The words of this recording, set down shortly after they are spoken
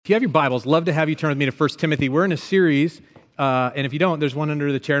If you have your Bibles, love to have you turn with me to 1 Timothy. We're in a series, and if you don't, there's one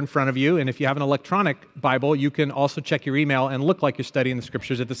under the chair in front of you. And if you have an electronic Bible, you can also check your email and look like you're studying the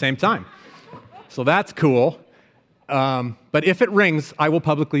Scriptures at the same time. So that's cool. But if it rings, I will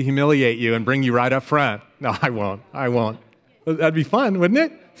publicly humiliate you and bring you right up front. No, I won't. That'd be fun, wouldn't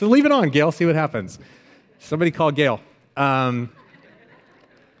it? So leave it on, Gail, see what happens. Somebody call Gail.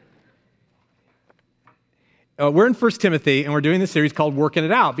 We're in 1 Timothy, and we're doing this series called Working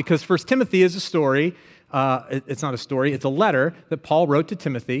It Out, because 1 Timothy is a story. It's not a story. It's a letter that Paul wrote to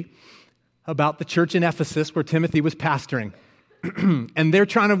Timothy about the church in Ephesus where Timothy was pastoring. And they're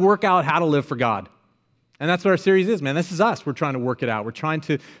trying to work out how to live for God. And that's what our series is, man. This is us. We're trying to work it out. We're trying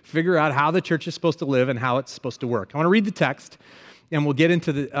to figure out how the church is supposed to live and how it's supposed to work. I want to read the text, and we'll get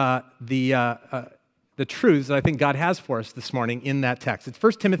into the truths that I think God has for us this morning in that text. It's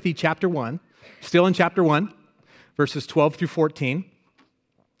 1 Timothy chapter 1, still in chapter 1. Verses 12 through 14.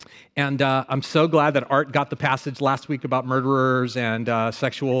 And I'm so glad that Art got the passage last week about murderers and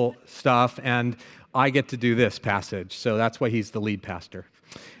sexual stuff, and I get to do this passage, so that's why he's the lead pastor.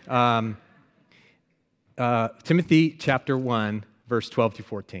 Timothy chapter 1, verse 12 through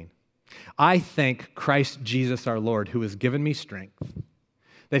 14. I thank Christ Jesus our Lord, who has given me strength,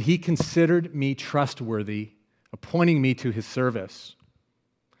 that he considered me trustworthy, appointing me to his service.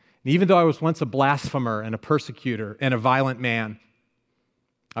 And even though I was once a blasphemer and a persecutor and a violent man,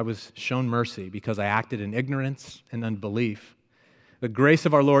 I was shown mercy because I acted in ignorance and unbelief. The grace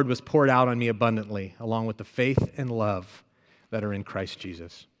of our Lord was poured out on me abundantly, along with the faith and love that are in Christ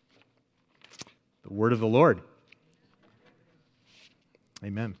Jesus. The word of the Lord.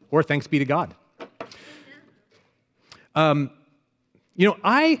 Amen. Or thanks be to God.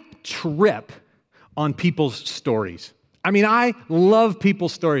 I trip on people's stories. I love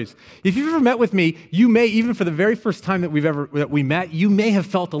people's stories. If you've ever met with me, you may, even for the very first time that we met, you may have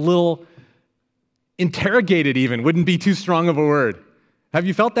felt a little interrogated even, wouldn't be too strong of a word. Have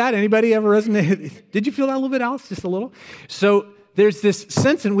you felt that? Anybody ever resonated? Did you feel that a little bit, Alice? Just a little? So there's this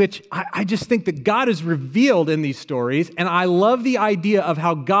sense in which I just think that God is revealed in these stories, and I love the idea of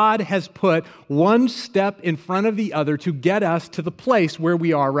how God has put one step in front of the other to get us to the place where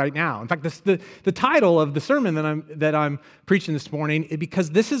we are right now. In fact, this, the title of the sermon that I'm preaching this morning,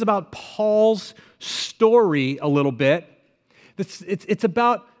 because this is about Paul's story a little bit. It's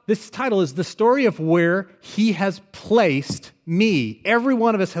about, this title is the story of where he has placed me. Every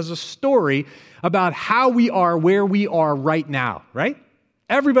one of us has a story about how we are where we are right now, right?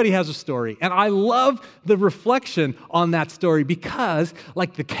 Everybody has a story. And I love the reflection on that story because,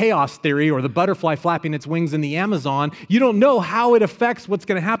 like the chaos theory or the butterfly flapping its wings in the Amazon, you don't know how it affects what's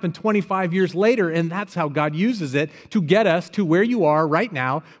going to happen 25 years later, and that's how God uses it to get us to where you are right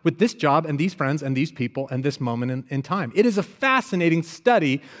now with this job and these friends and these people and this moment in time. It is a fascinating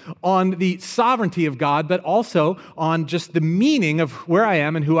study on the sovereignty of God, but also on just the meaning of where I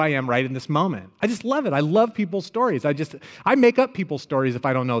am and who I am right in this moment. I just love it. I love people's stories. I make up people's stories if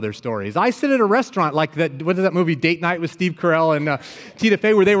I don't know their stories. I sit at a restaurant like that, what is that movie, Date Night with Steve Carell and Tina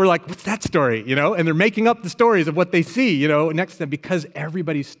Fey, where they were like, what's that story? And they're making up the stories of what they see, next to them, because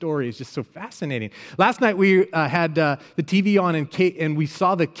everybody's story is just so fascinating. Last night we had the TV on and we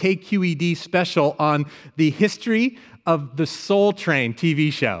saw the KQED special on the history of the Soul Train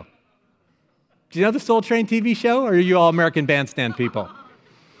TV show. Do you know the Soul Train TV show, or are you all American Bandstand people?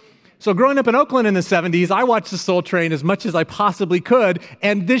 So growing up in Oakland in the 70s, I watched the Soul Train as much as I possibly could,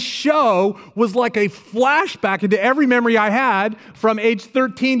 and this show was like a flashback into every memory I had from age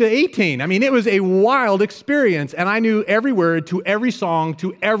 13 to 18. It was a wild experience, and I knew every word to every song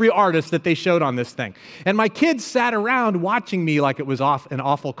to every artist that they showed on this thing. And my kids sat around watching me like it was an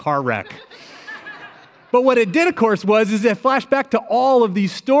awful car wreck. But what it did, of course, is it flashed back to all of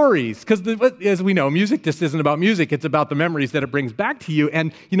these stories. Because as we know, music just isn't about music. It's about the memories that it brings back to you.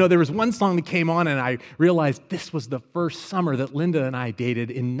 And, there was one song that came on, and I realized this was the first summer that Linda and I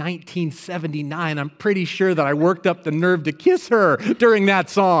dated in 1979. I'm pretty sure that I worked up the nerve to kiss her during that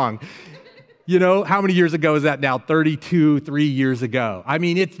song. How many years ago is that now? 3 years ago.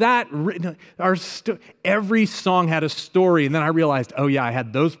 It's that, every song had a story, and then I realized, oh yeah, I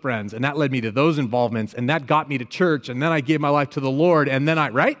had those friends, and that led me to those involvements, and that got me to church, and then I gave my life to the Lord, and then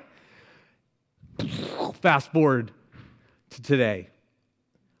right? Fast forward to today.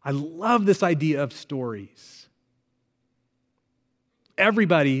 I love this idea of stories.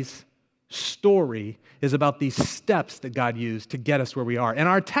 Everybody's story is about these steps that God used to get us where we are. And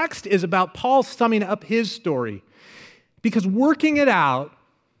our text is about Paul summing up his story. Because working it out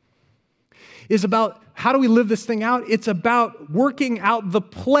is about how do we live this thing out? It's about working out the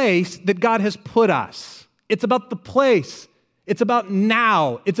place that God has put us. It's about the place. It's about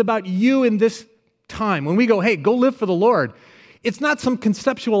now. It's about you in this time. When we go, hey, go live for the Lord, it's not some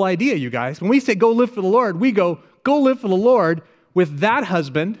conceptual idea, you guys. When we say go live for the Lord, we go live for the Lord with that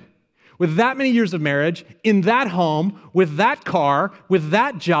husband, with that many years of marriage, in that home, with that car, with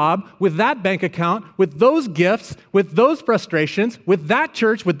that job, with that bank account, with those gifts, with those frustrations, with that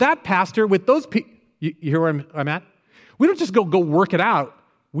church, with that pastor, with those people. You hear where I'm at? We don't just go work it out.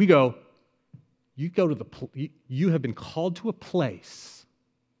 We go, you have been called to a place,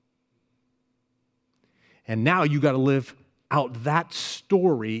 and now you got to live out that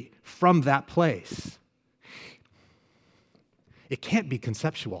story from that place. It can't be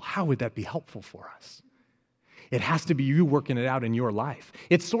conceptual. How would that be helpful for us? It has to be you working it out in your life.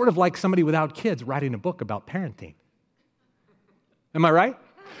 It's sort of like somebody without kids writing a book about parenting. Am I right?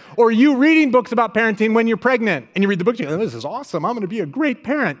 Or you reading books about parenting when you're pregnant, and you read the book, you go, this is awesome, I'm going to be a great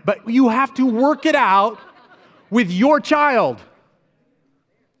parent. But you have to work it out with your child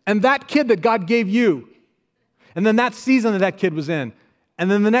and that kid that God gave you, and then that season that kid was in,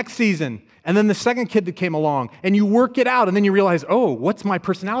 and then the next season, and then the second kid that came along, and you work it out, and then you realize, oh, what's my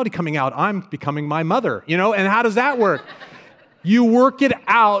personality coming out? I'm becoming my mother, and how does that work? You work it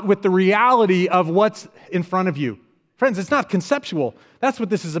out with the reality of what's in front of you. Friends, it's not conceptual. That's what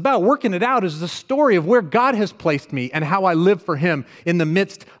this is about. Working it out is the story of where God has placed me and how I live for Him in the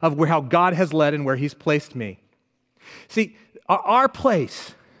midst of how God has led and where He's placed me. See, our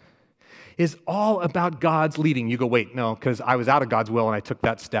place is all about God's leading. You go, wait, no, because I was out of God's will and I took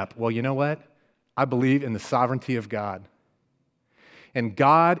that step. Well, you know what? I believe in the sovereignty of God. And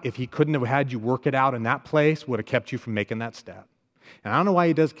God, if He couldn't have had you work it out in that place, would have kept you from making that step. And I don't know why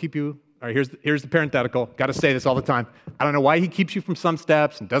He does keep you. All right, here's the parenthetical. Got to say this all the time. I don't know why He keeps you from some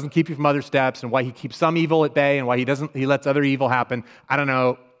steps and doesn't keep you from other steps, and why He keeps some evil at bay and why He lets other evil happen. I don't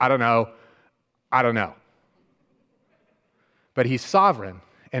know. But He's sovereign,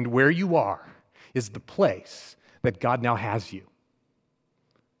 and where you are is the place that God now has you.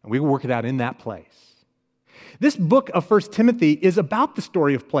 And we work it out in that place. This book of 1 Timothy is about the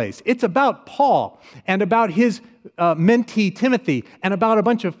story of place. It's about Paul and about his mentee Timothy and about a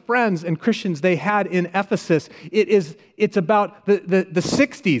bunch of friends and Christians they had in Ephesus. It's about the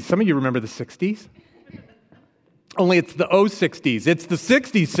 60s. Some of you remember the 60s. Only it's the 60s. It's the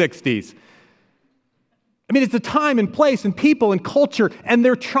 60s. I mean, it's a time and place and people and culture, and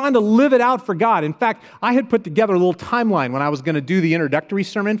they're trying to live it out for God. In fact, I had put together a little timeline when I was going to do the introductory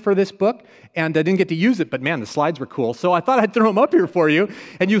sermon for this book, and I didn't get to use it, but man, the slides were cool. So I thought I'd throw them up here for you,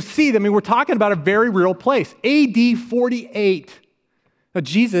 and you see them. I mean, we're talking about a very real place. AD 48. Now,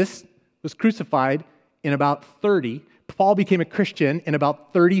 Jesus was crucified in about 30. Paul became a Christian in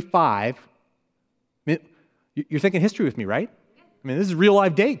about 35. I mean, you're thinking history with me, right? I mean, this is real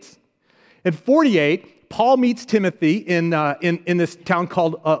life dates. In 48, Paul meets Timothy in this town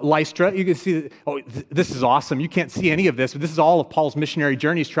called Lystra. You can see, this is awesome. You can't see any of this, but this is all of Paul's missionary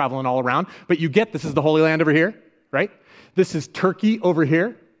journeys traveling all around. But you get, this is the Holy Land over here, right? This is Turkey over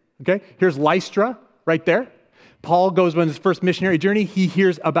here, okay? Here's Lystra right there. Paul goes on his first missionary journey. He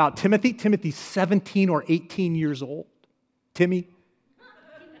hears about Timothy. Timothy's 17 or 18 years old. Timmy.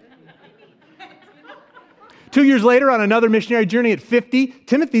 2 years later, on another missionary journey at 50,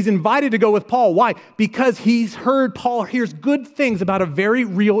 Timothy's invited to go with Paul. Why? Because he's heard, Paul hears good things about a very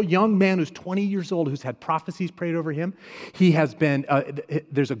real young man who's 20 years old, who's had prophecies prayed over him. He has been,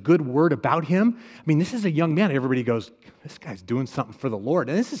 there's a good word about him. I mean, this is a young man. Everybody goes, this guy's doing something for the Lord.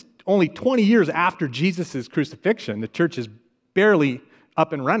 And this is only 20 years after Jesus' crucifixion. The church is barely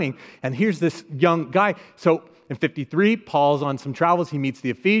up and running. And here's this young guy. So in 53, Paul's on some travels. He meets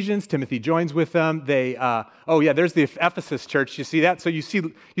the Ephesians. Timothy joins with them. There's the Ephesus church. You see that? So you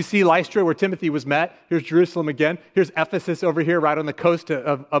see Lystra where Timothy was met. Here's Jerusalem again. Here's Ephesus over here right on the coast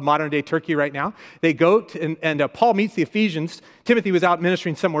of modern-day Turkey right now. They go and Paul meets the Ephesians. Timothy was out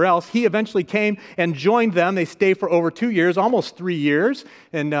ministering somewhere else. He eventually came and joined them. They stay for over 2 years, almost 3 years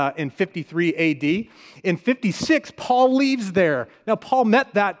in 53 A.D. In 56, Paul leaves there. Now, Paul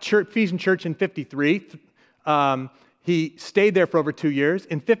met that Ephesian church in 53. He stayed there for over 2 years.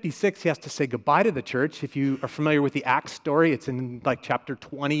 In 56, he has to say goodbye to the church. If you are familiar with the Acts story, it's in like chapter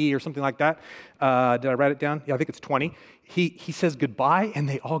 20 or something like that. Did I write it down? Yeah, I think it's 20. He says goodbye, and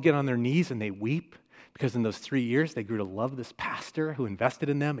they all get on their knees and they weep because in those 3 years, they grew to love this pastor who invested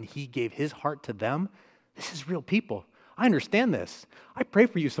in them, and he gave his heart to them. This is real people. I understand this. I pray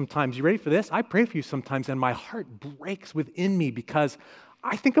for you sometimes. You ready for this? I pray for you sometimes, and my heart breaks within me because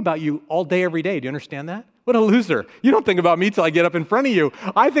I think about you all day, every day. Do you understand that? What a loser. You don't think about me till I get up in front of you.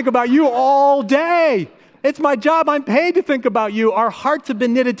 I think about you all day. It's my job. I'm paid to think about you. Our hearts have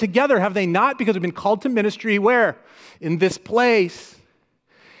been knitted together, have they not? Because we've been called to ministry where? In this place.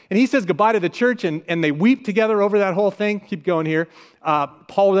 And he says goodbye to the church, and they weep together over that whole thing. Keep going here.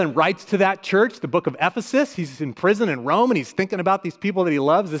 Paul then writes to that church, the book of Ephesus. He's in prison in Rome, and he's thinking about these people that he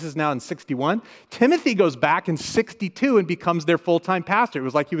loves. This is now in 61. Timothy goes back in 62 and becomes their full-time pastor. It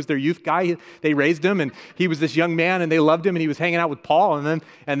was like he was their youth guy. They raised him, and he was this young man, and they loved him, and he was hanging out with Paul. And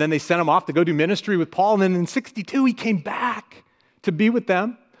then they sent him off to go do ministry with Paul. And then in 62, he came back to be with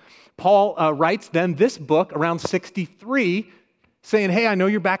them. Paul writes then this book around 63, saying, hey, I know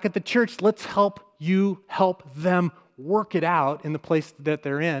you're back at the church. Let's help you help them work it out in the place that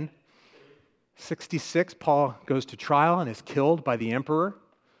they're in. 66, Paul goes to trial and is killed by the emperor.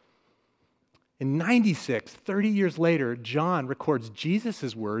 In 96, 30 years later, John records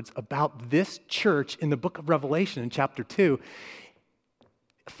Jesus' words about this church in the book of Revelation in chapter 2.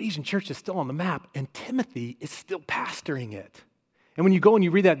 Ephesian church is still on the map, and Timothy is still pastoring it. And when you go and you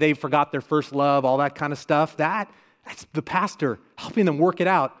read that, they forgot their first love, all that kind of stuff, that's the pastor helping them work it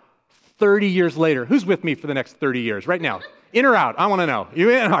out 30 years later. Who's with me for the next 30 years right now? In or out? I want to know. You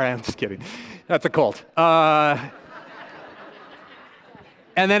in? All right, I'm just kidding. That's a cult. And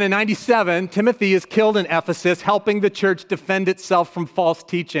then in 97, Timothy is killed in Ephesus, helping the church defend itself from false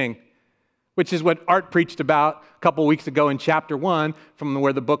teaching, which is what Art preached about a couple weeks ago in chapter 1 from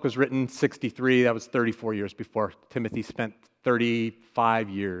where the book was written, 63. That was 34 years before. Timothy spent 35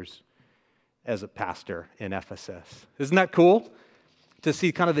 years as a pastor in Ephesus. Isn't that cool to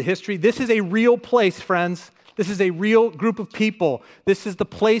see kind of the history? This is a real place, friends. This is a real group of people. This is the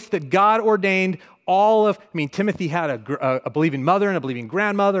place that God ordained Timothy had a believing mother and a believing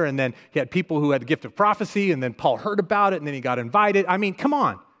grandmother, and then he had people who had the gift of prophecy, and then Paul heard about it, and then he got invited. Come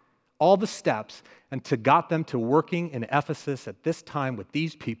on. All the steps and got them to working in Ephesus at this time with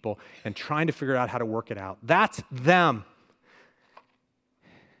these people and trying to figure out how to work it out. That's them.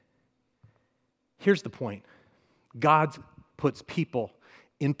 Here's the point. God puts people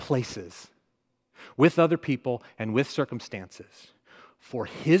in places with other people and with circumstances for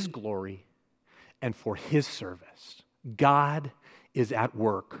his glory and for his service. God is at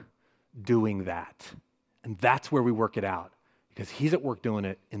work doing that. And that's where we work it out, because he's at work doing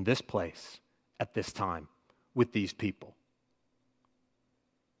it in this place at this time with these people.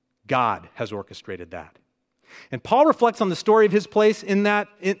 God has orchestrated that. And Paul reflects on the story of his place in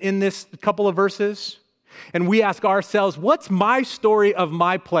this couple of verses. And we ask ourselves, what's my story of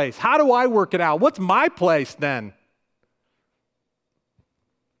my place? How do I work it out? What's my place then?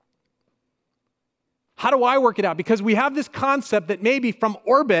 How do I work it out? Because we have this concept that maybe from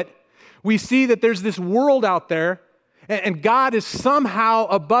orbit, we see that there's this world out there, and God is somehow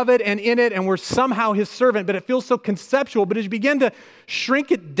above it and in it, and we're somehow his servant, but it feels so conceptual. But as you begin to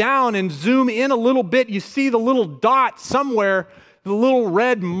shrink it down and zoom in a little bit, you see the little dot somewhere, the little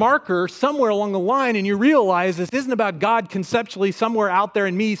red marker somewhere along the line, and you realize this isn't about God conceptually somewhere out there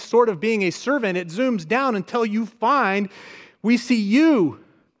and me sort of being a servant. It zooms down until you find we see you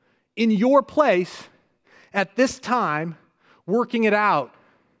in your place at this time working it out.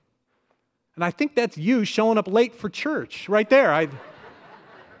 And I think that's you showing up late for church right there.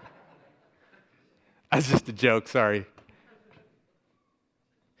 That's just a joke, sorry.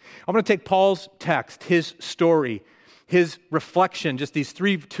 I'm going to take Paul's text, his story, his reflection, just these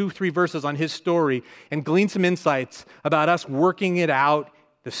three verses on his story, and glean some insights about us working it out,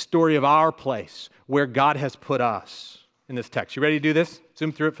 the story of our place, where God has put us in this text. You ready to do this?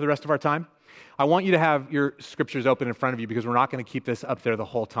 Zoom through it for the rest of our time? I want you to have your scriptures open in front of you because we're not going to keep this up there the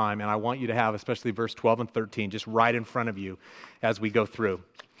whole time. And I want you to have, especially verse 12 and 13, just right in front of you as we go through.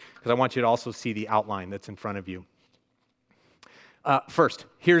 Because I want you to also see the outline that's in front of you. First,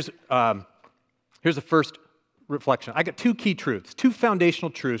 here's the first reflection. I got two key truths, two foundational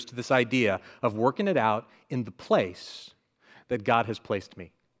truths to this idea of working it out in the place that God has placed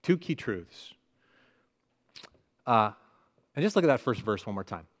me. Two key truths. And just look at that first verse one more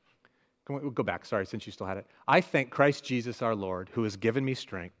time. We'll go back, sorry, since you still had it. I thank Christ Jesus our Lord, who has given me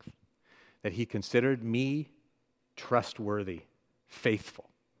strength, that he considered me trustworthy, faithful,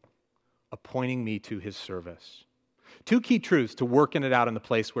 appointing me to his service. Two key truths to working it out in the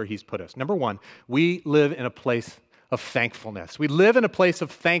place where he's put us. Number one, we live in a place of thankfulness. We live in a place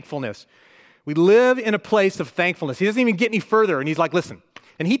of thankfulness. We live in a place of thankfulness. He doesn't even get any further, and he's like, listen.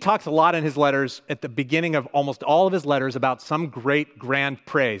 And he talks a lot in his letters, at the beginning of almost all of his letters, about some great grand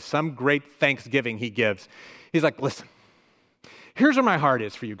praise, some great thanksgiving he gives. He's like, listen, here's where my heart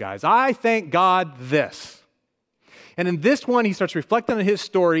is for you guys. I thank God this. And in this one, he starts reflecting on his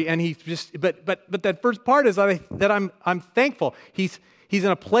story, and he just, but that first part is that I'm thankful. He's in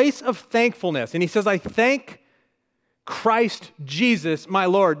a place of thankfulness, and he says, I thank Christ Jesus, my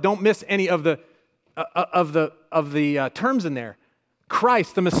Lord. Don't miss any of the terms in there.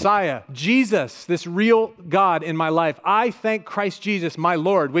 Christ, the Messiah, Jesus, this real God in my life. I thank Christ Jesus, my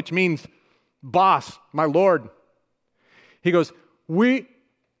Lord, which means boss, my Lord. He goes,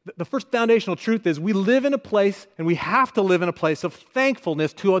 the first foundational truth is we live in a place, and we have to live in a place of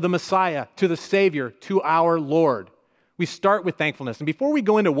thankfulness to the Messiah, to the Savior, to our Lord. We start with thankfulness. And before we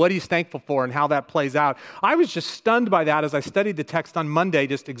go into what he's thankful for and how that plays out, I was just stunned by that as I studied the text on Monday,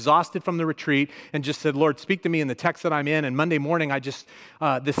 just exhausted from the retreat, and just said, Lord, speak to me in the text that I'm in. And Monday morning,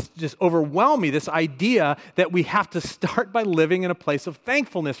 this just overwhelmed me, this idea that we have to start by living in a place of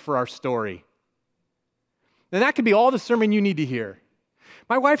thankfulness for our story. And that could be all the sermon you need to hear.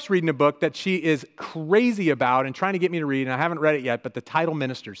 My wife's reading a book that she is crazy about and trying to get me to read, and I haven't read it yet, but the title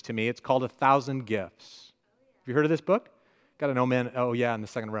ministers to me. It's called 1,000 Gifts. Have you heard of this book? Got an man, oh yeah, in the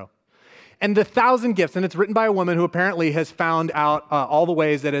second row. And the 1,000 Gifts, and it's written by a woman who apparently has found out all the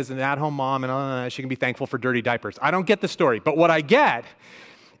ways that as an at-home mom and she can be thankful for dirty diapers. I don't get the story, but what I get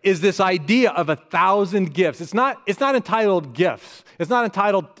is this idea of 1,000 gifts. It's not entitled gifts. It's not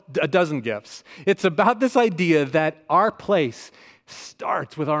entitled a dozen gifts. It's about this idea that our place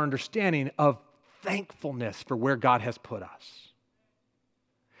starts with our understanding of thankfulness for where God has put us.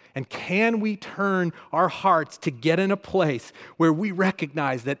 And can we turn our hearts to get in a place where we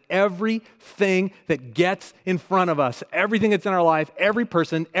recognize that everything that gets in front of us, everything that's in our life, every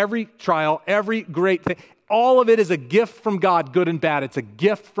person, every trial, every great thing, all of it is a gift from God, good and bad. It's a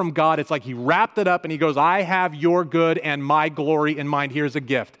gift from God. It's like he wrapped it up and he goes, I have your good and my glory in mind. Here's a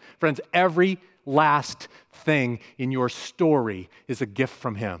gift. Friends, every last thing in your story is a gift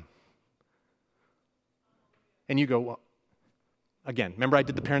from him. And you go, well, again, remember I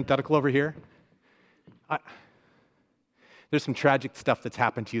did the parenthetical over here? There's some tragic stuff that's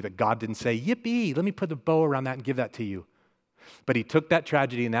happened to you that God didn't say, yippee, let me put a bow around that and give that to you. But he took that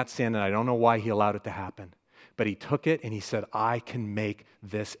tragedy and that sin, and I don't know why he allowed it to happen. But he took it and he said, I can make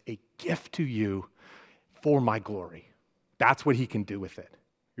this a gift to you for my glory. That's what he can do with it.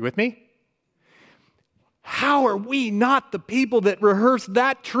 You with me? How are we not the people that rehearse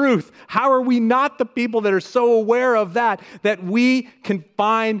that truth? How are we not the people that are so aware of that we can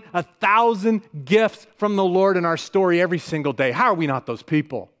find 1,000 gifts from the Lord in our story every single day? How are we not those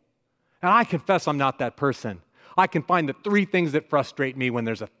people? And I confess I'm not that person. I can find the 3 things that frustrate me when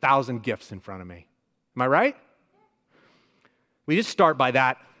there's 1,000 gifts in front of me. Am I right? We just start by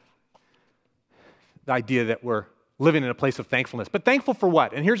that, the idea that we're living in a place of thankfulness. But thankful for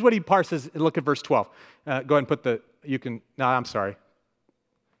what? And here's what he parses. Look at verse 12. Go ahead and put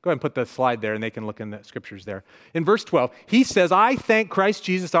Go ahead and put the slide there and they can look in the scriptures there. In verse 12, he says, I thank Christ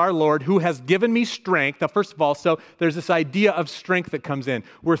Jesus our Lord who has given me strength. Now, first of all, so there's this idea of strength that comes in.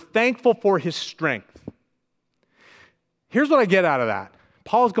 We're thankful for his strength. Here's what I get out of that.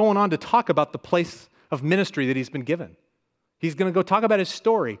 Paul's going on to talk about the place of ministry that he's been given. He's going to go talk about his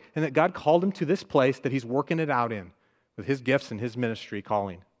story and that God called him to this place that he's working it out in with his gifts and his ministry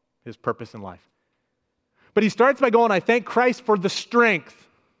calling, his purpose in life. But he starts by going, I thank Christ for the strength.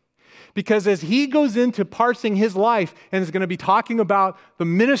 Because as he goes into parsing his life and is going to be talking about the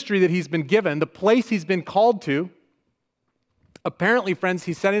ministry that he's been given, the place he's been called to, apparently, friends,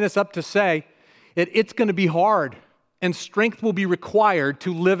 he's setting us up to say that it's going to be hard and strength will be required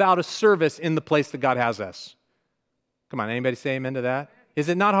to live out a service in the place that God has us. Come on, anybody say amen to that? Is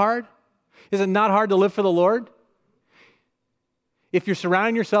it not hard? Is it not hard to live for the Lord? If you're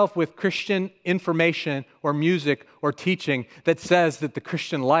surrounding yourself with Christian information or music or teaching that says that the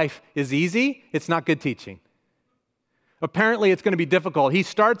Christian life is easy, it's not good teaching. Apparently, it's going to be difficult. He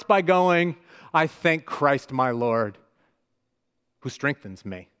starts by going, I thank Christ my Lord who strengthens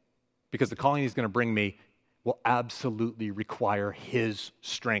me, because the calling he's going to bring me will absolutely require his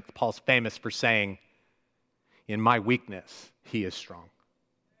strength. Paul's famous for saying, in my weakness, he is strong.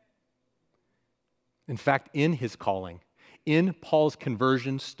 In fact, in his calling, in Paul's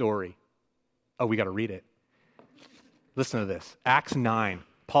conversion story, we got to read it. Listen to this. Acts 9,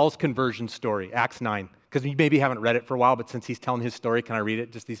 Paul's conversion story, Acts 9. Because you maybe haven't read it for a while, but since he's telling his story, can I read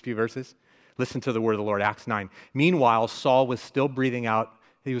it, just these few verses? Listen to the word of the Lord, Acts 9. Meanwhile, Saul was still breathing out,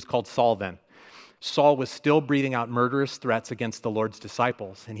 he was called Saul then. Saul was still breathing out murderous threats against the Lord's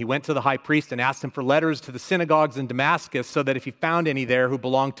disciples. And he went to the high priest and asked him for letters to the synagogues in Damascus so that if he found any there who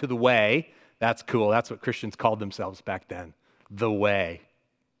belonged to the way, that's cool, that's what Christians called themselves back then, the way,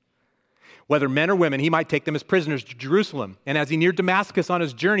 whether men or women, he might take them as prisoners to Jerusalem. And as he neared Damascus on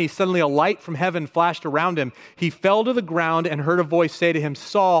his journey, suddenly a light from heaven flashed around him. He fell to the ground and heard a voice say to him,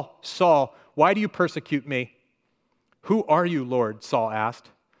 Saul, Saul, why do you persecute me? Who are you, Lord? Saul asked.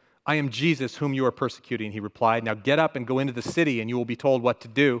 I am Jesus, whom you are persecuting, he replied. Now get up and go into the city, and you will be told what to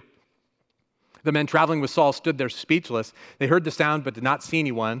do. The men traveling with Saul stood there speechless. They heard the sound but did not see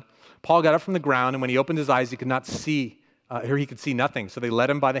anyone. Paul got up from the ground, and when he opened his eyes, he could see nothing. So they led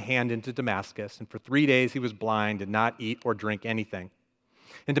him by the hand into Damascus, and for 3 days he was blind, did not eat or drink anything.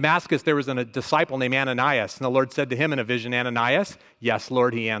 In Damascus there was a disciple named Ananias, and the Lord said to him in a vision, Ananias? Yes,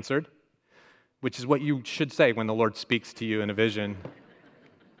 Lord, he answered, which is what you should say when the Lord speaks to you in a vision.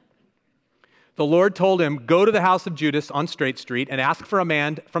 The Lord told him, go to the house of Judas on Straight Street and ask for a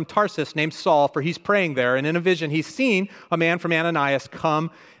man from Tarsus named Saul, for he's praying there. And in a vision, he's seen a man from Ananias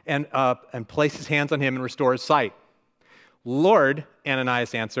come and place his hands on him and restore his sight. Lord,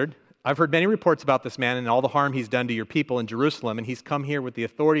 Ananias answered, I've heard many reports about this man and all the harm he's done to your people in Jerusalem, and he's come here with the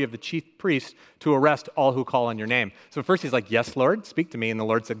authority of the chief priest to arrest all who call on your name. So first he's like, yes, Lord, speak to me. And the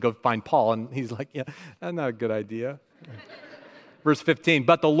Lord said, go find Paul. And he's like, yeah, that's not a good idea. Verse 15,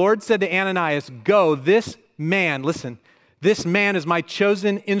 but the Lord said to Ananias, go, this man, listen, this man is my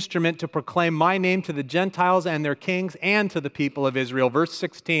chosen instrument to proclaim my name to the Gentiles and their kings and to the people of Israel. Verse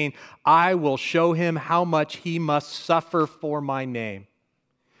 16, I will show him how much he must suffer for my name.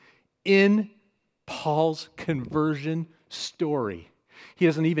 In Paul's conversion story, he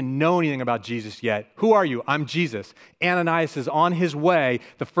doesn't even know anything about Jesus yet. Who are you? I'm Jesus. Ananias is on his way.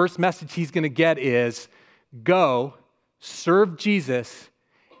 The first message he's going to get is, go, serve Jesus,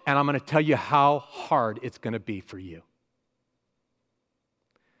 and I'm going to tell you how hard it's going to be for you.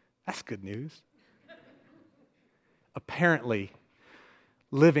 That's good news. Apparently,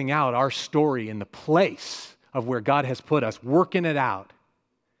 living out our story in the place of where God has put us, working it out,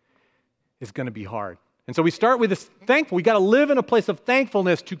 is going to be hard. And so we start with this thankful. We got to live in a place of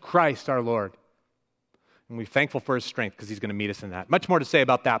thankfulness to Christ our Lord. And we're thankful for his strength because he's going to meet us in that. Much more to say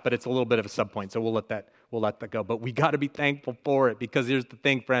about that, but it's a little bit of a subpoint, so we'll let that go. But we got to be thankful for it, because here's the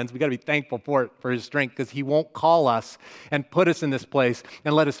thing, friends. We got to be thankful for it, for his strength, because he won't call us and put us in this place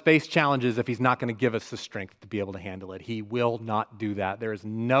and let us face challenges if he's not going to give us the strength to be able to handle it. He will not do that. There is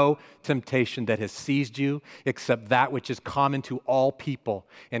no temptation that has seized you except that which is common to all people.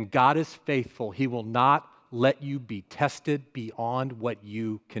 And God is faithful. He will not let you be tested beyond what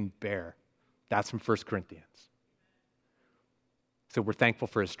you can bear. That's from 1 Corinthians. So we're thankful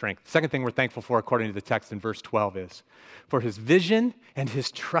for his strength. The second thing we're thankful for, according to the text in verse 12, is for his vision and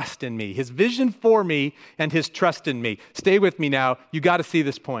his trust in me. His vision for me and his trust in me. Stay with me now. You got to see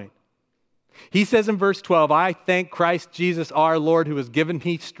this point. He says in verse 12, I thank Christ Jesus our Lord, who has given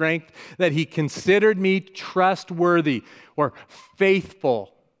me strength, that he considered me trustworthy or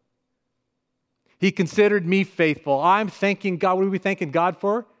faithful. He considered me faithful. I'm thanking God. What are we thanking God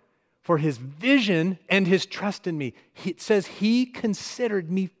for? For his vision and his trust in me. It says he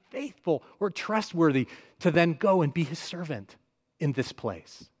considered me faithful or trustworthy to then go and be his servant in this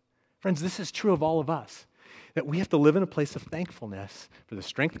place. Friends, this is true of all of us, that we have to live in a place of thankfulness for the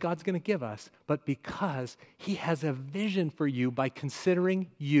strength God's going to give us, but because he has a vision for you by considering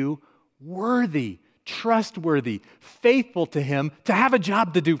you worthy, trustworthy, faithful to him, to have a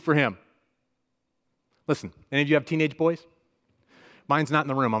job to do for him. Listen, any of you have teenage boys? Mine's not in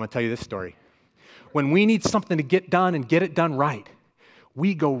the room. I'm going to tell you this story. When we need something to get done and get it done right,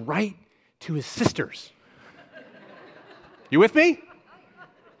 we go right to his sisters. You with me?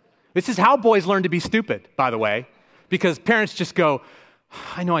 This is how boys learn to be stupid, by the way, because parents just go,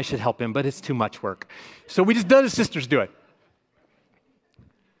 I know I should help him, but it's too much work. So we just let his sisters do it.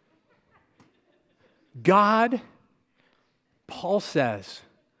 God, Paul says,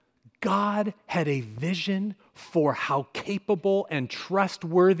 God had a vision for how capable and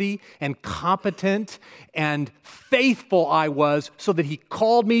trustworthy and competent and faithful I was, so that he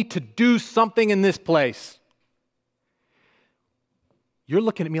called me to do something in this place. You're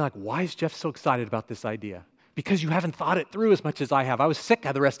looking at me like, why is Jeff so excited about this idea? Because you haven't thought it through as much as I have. I was sick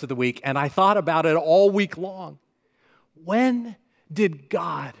the rest of the week, and I thought about it all week long. When did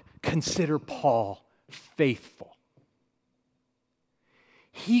God consider Paul faithful?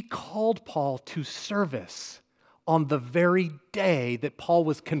 He called Paul to service on the very day that Paul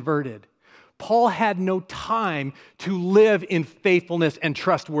was converted. Paul had no time to live in faithfulness and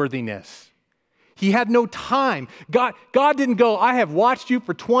trustworthiness. He had no time. God didn't go, I have watched you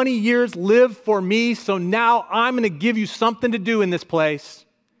for 20 years live for me, so now I'm going to give you something to do in this place.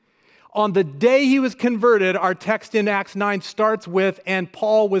 On the day he was converted, our text in Acts 9 starts with, and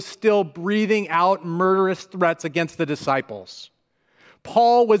Paul was still breathing out murderous threats against the disciples.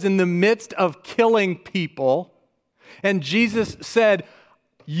 Paul was in the midst of killing people, and Jesus said,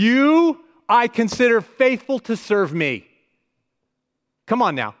 "You I consider faithful to serve me." Come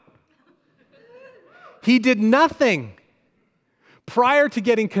on now. He did nothing prior to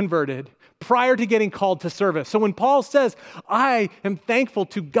getting converted, prior to getting called to service. So when Paul says, "I am thankful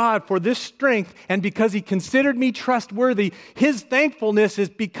to God for this strength, and because he considered me trustworthy," his thankfulness is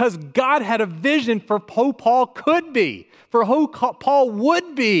because God had a vision for who Paul could be, for who Paul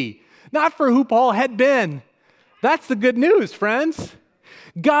would be, not for who Paul had been. That's the good news, friends.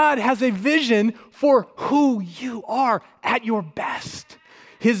 God has a vision for who you are at your best.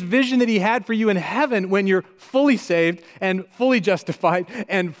 His vision that he had for you in heaven when you're fully saved and fully justified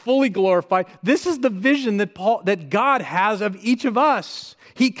and fully glorified. This is the vision that God has of each of us.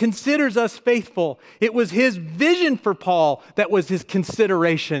 He considers us faithful. It was his vision for Paul that was his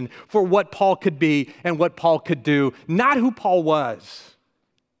consideration for what Paul could be and what Paul could do, not who Paul was.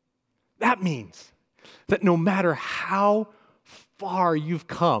 That means that no matter how far you've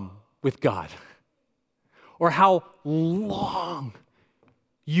come with God or how long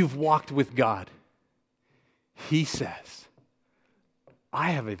you've walked with God, he says,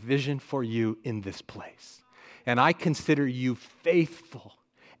 "I have a vision for you in this place, and I consider you faithful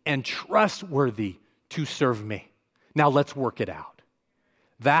and trustworthy to serve me. Now let's work it out."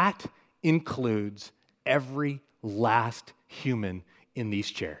 That includes every last human in these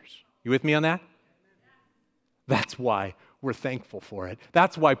chairs. You with me on that? That's why we're thankful for it.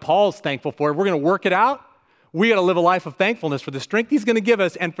 That's why Paul's thankful for it. We're going to work it out. We got to live a life of thankfulness for the strength he's going to give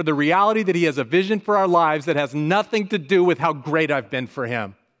us and for the reality that he has a vision for our lives that has nothing to do with how great I've been for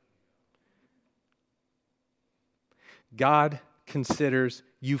him. God considers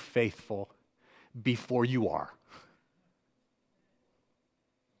you faithful before you are.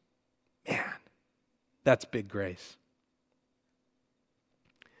 Man, that's big grace.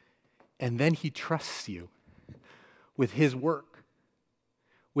 And then he trusts you with his work,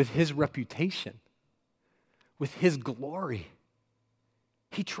 with his reputation, with his glory.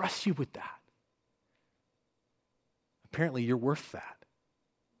 He trusts you with that. Apparently, you're worth that.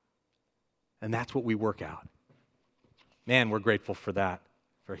 And that's what we work out. Man, we're grateful for that.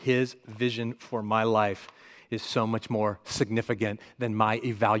 For his vision for my life is so much more significant than my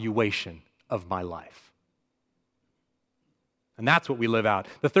evaluation of my life. And that's what we live out.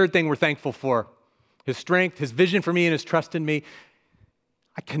 The third thing we're thankful for, his strength, his vision for me, and his trust in me.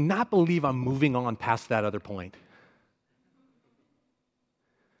 I cannot believe I'm moving on past that other point.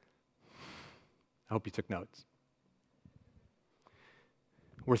 I hope you took notes.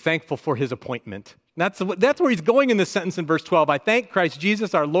 We're thankful for his appointment. That's where he's going in this sentence in verse 12. "I thank Christ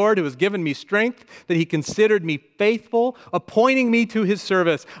Jesus our Lord, who has given me strength, that he considered me faithful, appointing me to his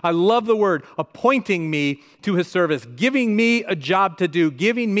service." I love the word, appointing me to his service, giving me a job to do,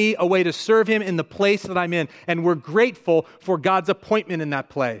 giving me a way to serve him in the place that I'm in. And we're grateful for God's appointment in that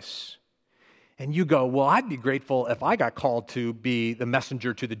place. And you go, "Well, I'd be grateful if I got called to be the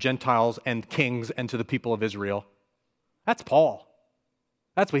messenger to the Gentiles and kings and to the people of Israel." That's Paul.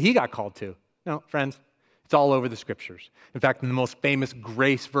 That's what he got called to. No, friends, it's all over the scriptures. In fact, in the most famous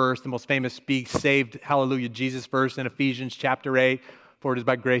grace verse, the most famous speak, saved, hallelujah, Jesus verse in Ephesians chapter 8, "For it is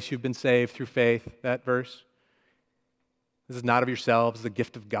by grace you've been saved through faith," that verse. "This is not of yourselves, the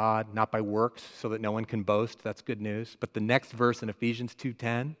gift of God, not by works, so that no one can boast." That's good news. But the next verse in Ephesians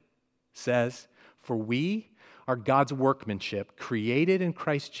 2:10 says, "For we are God's workmanship, created in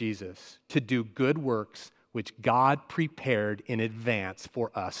Christ Jesus to do good works, which God prepared in advance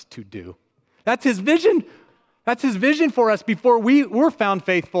for us to do." That's his vision. That's his vision for us before we were found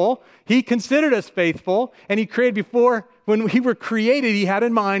faithful. He considered us faithful, and he created before, when we were created, he had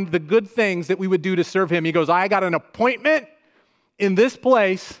in mind the good things that we would do to serve him. He goes, "I got an appointment in this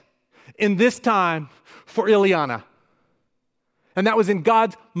place, in this time, for Ileana." And that was in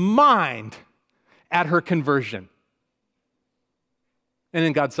God's mind at her conversion. And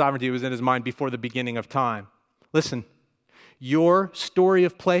in God's sovereignty, it was in his mind before the beginning of time. Listen, your story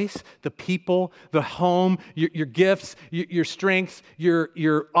of place, the people, the home, your gifts, your strengths,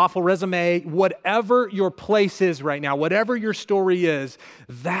 your awful resume, whatever your place is right now, whatever your story is,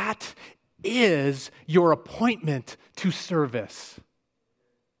 that is your appointment to service.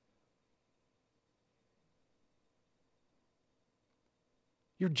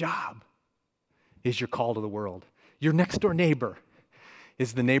 Your job is your call to the world. Your next door neighbor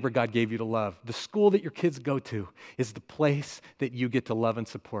is the neighbor God gave you to love. The school that your kids go to is the place that you get to love and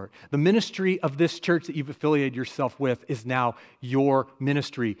support. The ministry of this church that you've affiliated yourself with is now your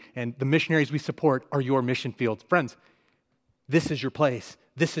ministry, and the missionaries we support are your mission fields. Friends, this is your place.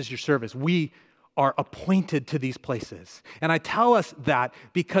 This is your service. We are appointed to these places. And I tell us that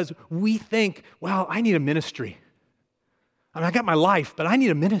because we think, well, I need a ministry. I mean, I got my life, but I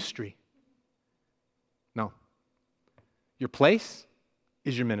need a ministry. No. Your place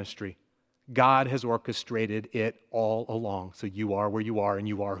is your ministry. God has orchestrated it all along. So you are where you are, and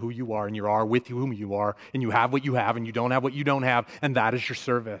you are who you are, and you are with whom you are, and you have what you have, and you don't have what you don't have, and that is your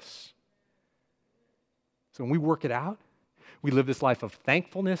service. So when we work it out, we live this life of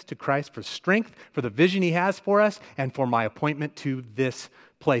thankfulness to Christ for strength, for the vision he has for us, and for my appointment to this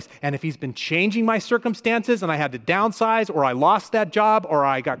place. And if he's been changing my circumstances and I had to downsize, or I lost that job, or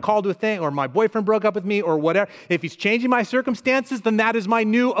I got called to a thing, or my boyfriend broke up with me, or whatever, if he's changing my circumstances, then that is my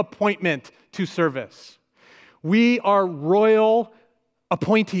new appointment to service. We are royal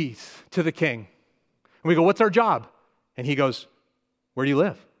appointees to the King. And we go, what's our job? And he goes, where do you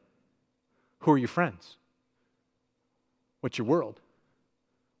live? Who are your friends? What's your world?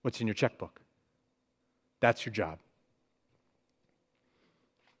 What's in your checkbook? That's your job.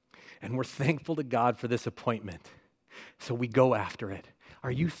 And we're thankful to God for this appointment. So we go after it. Are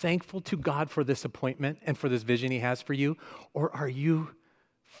you thankful to God for this appointment and for this vision he has for you? Or are you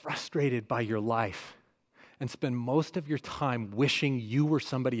frustrated by your life and spend most of your time wishing you were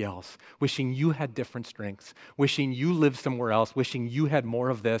somebody else, wishing you had different strengths, wishing you lived somewhere else, wishing you had more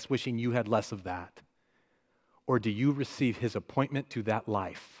of this, wishing you had less of that? Or do you receive his appointment to that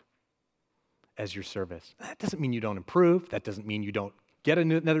life as your service? That doesn't mean you don't improve. That doesn't mean you don't get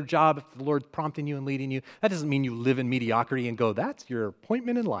another job if the Lord's prompting you and leading you. That doesn't mean you live in mediocrity and go, that's your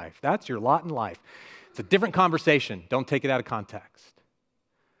appointment in life. That's your lot in life. It's a different conversation. Don't take it out of context.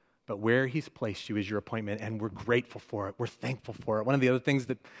 But where he's placed you is your appointment, and we're grateful for it. We're thankful for it. One of the other things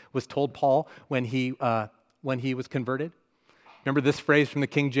that was told Paul when he was converted, remember this phrase from the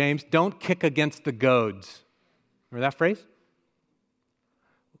King James? Don't kick against the goads. Remember that phrase?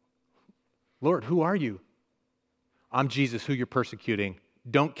 Lord, who are you? I'm Jesus, who you're persecuting.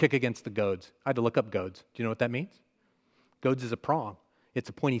 Don't kick against the goads. I had to look up goads. Do you know what that means? Goads is a prong. It's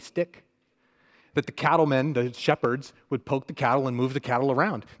a pointy stick that the cattlemen, the shepherds, would poke the cattle and move the cattle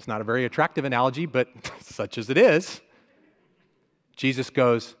around. It's not a very attractive analogy, but such as it is, Jesus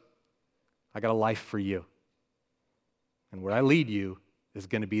goes, I got a life for you. And where I lead you is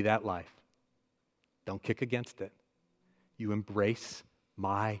going to be that life. Don't kick against it. You embrace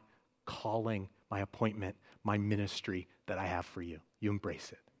my calling, my appointment, my ministry that I have for you. You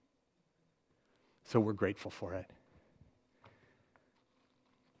embrace it. So we're grateful for it.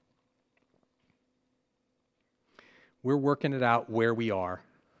 We're working it out where we are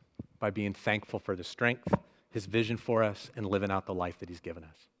by being thankful for the strength, his vision for us, and living out the life that he's given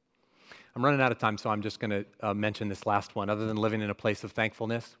us. I'm running out of time, so I'm just going to mention this last one. Other than living in a place of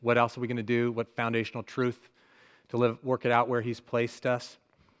thankfulness, what else are we going to do? What foundational truth to work it out where he's placed us?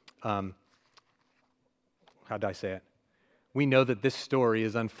 How do I say it? We know that this story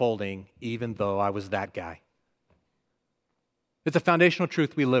is unfolding even though I was that guy. It's a foundational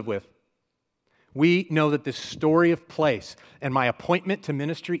truth we live with. We know that this story of place and my appointment to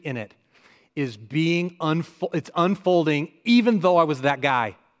ministry in it is it's unfolding even though I was that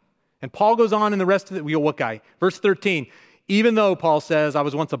guy. And Paul goes on in the rest of it. We go, what guy? Verse 13, even though, Paul says, I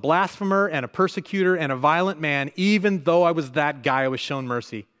was once a blasphemer and a persecutor and a violent man, even though I was that guy, I was shown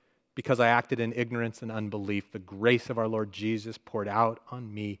mercy because I acted in ignorance and unbelief. The grace of our Lord Jesus poured out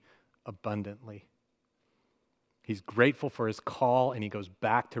on me abundantly. He's grateful for his call, and he goes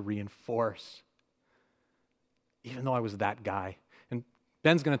back to reinforce, even though I was that guy. And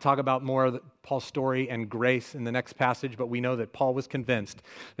Ben's going to talk about more of Paul's story and grace in the next passage, but we know that Paul was convinced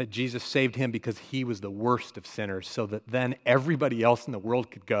that Jesus saved him because he was the worst of sinners, so that then everybody else in the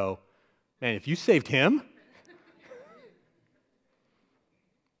world could go, man, if you saved him?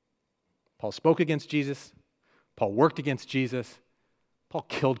 Paul spoke against Jesus. Paul worked against Jesus. Paul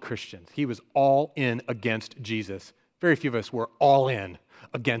killed Christians. He was all in against Jesus. Very few of us were all in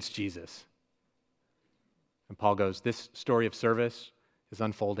against Jesus. And Paul goes, this story of service is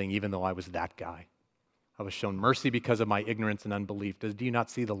unfolding even though I was that guy. I was shown mercy because of my ignorance and unbelief. Do you not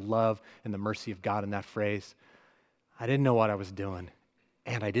see the love and the mercy of God in that phrase? I didn't know what I was doing,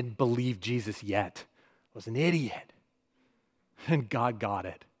 and I didn't believe Jesus yet. I was an idiot. And God got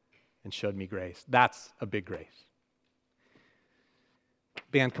it and showed me grace. That's a big grace.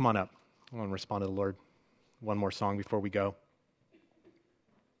 Band, come on up. I want to respond to the Lord. One more song before we go.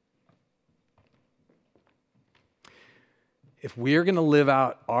 If we're going to live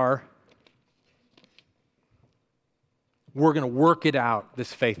out we're going to work it out,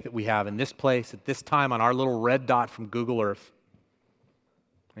 this faith that we have in this place, at this time, on our little red dot from Google Earth,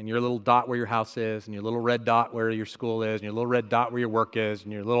 and your little dot where your house is, and your little red dot where your school is, and your little red dot where your work is,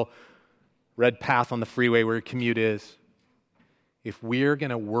 and your little red path on the freeway where your commute is, if we're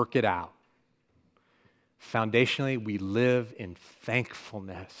going to work it out, foundationally, we live in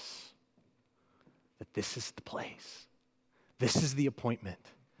thankfulness that this is the place. This is the appointment.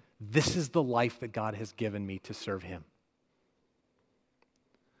 This is the life that God has given me to serve him.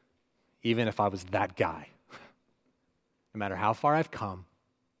 Even if I was that guy, no matter how far I've come,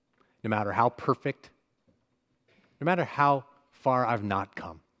 no matter how perfect, no matter how far I've not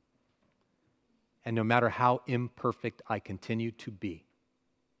come, and no matter how imperfect I continue to be,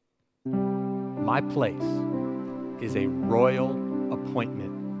 my place is a royal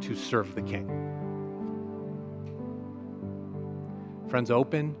appointment to serve the King. Friends,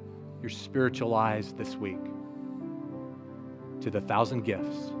 open your spiritual eyes this week to the 1,000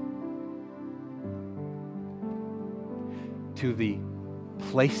 gifts, to the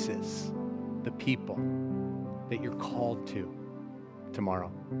places, the people that you're called to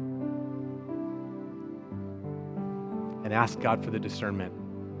tomorrow. And ask God for the discernment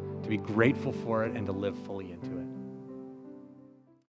to be grateful for it and to live fully into it.